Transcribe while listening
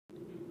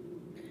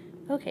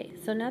Okay,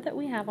 so now that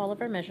we have all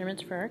of our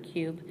measurements for our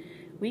cube,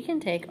 we can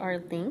take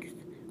our length,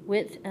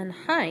 width, and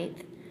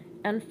height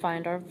and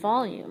find our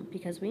volume,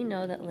 because we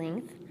know that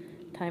length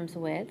times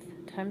width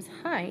times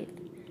height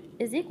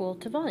is equal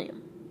to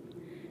volume.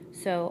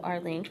 So our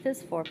length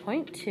is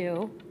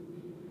 4.2,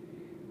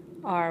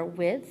 our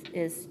width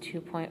is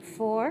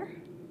 2.4,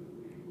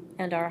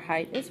 and our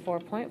height is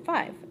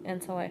 4.5.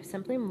 And so I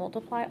simply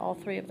multiply all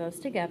three of those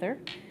together,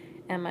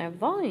 and my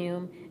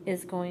volume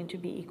is going to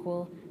be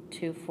equal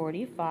to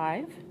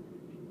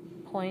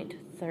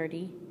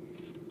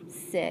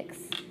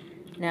 45.36.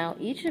 Now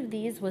each of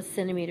these was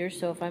centimeters,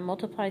 so if I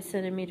multiply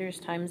centimeters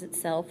times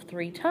itself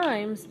 3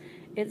 times,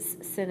 it's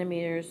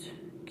centimeters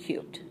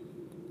cubed.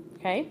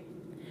 Okay?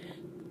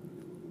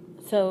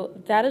 So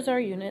that is our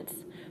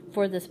units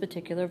for this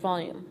particular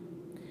volume.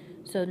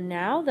 So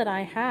now that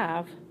I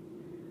have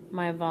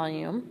my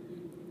volume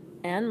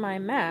and my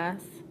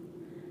mass,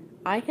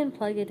 I can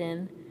plug it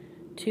in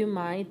to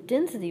my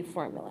density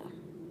formula.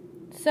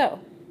 So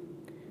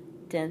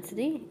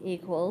density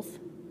equals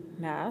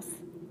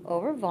mass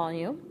over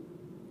volume.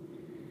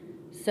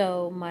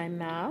 So my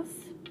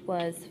mass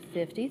was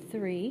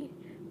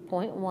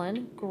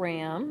 53.1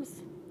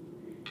 grams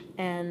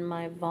and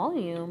my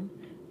volume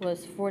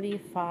was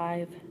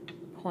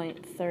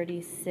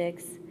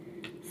 45.36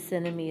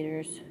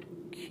 centimeters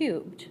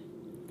cubed,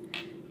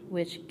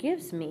 which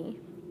gives me,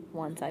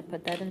 once I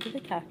put that into the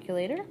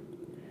calculator,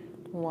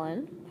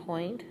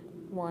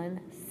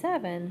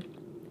 1.17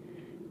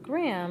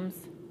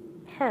 grams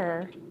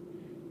per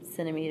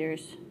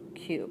centimeters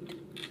cubed.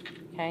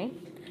 Okay,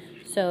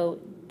 so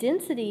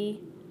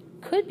density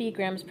could be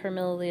grams per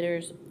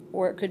milliliters,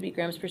 or it could be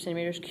grams per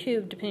centimeters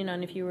cubed, depending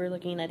on if you were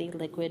looking at a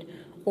liquid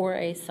or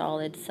a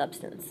solid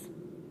substance.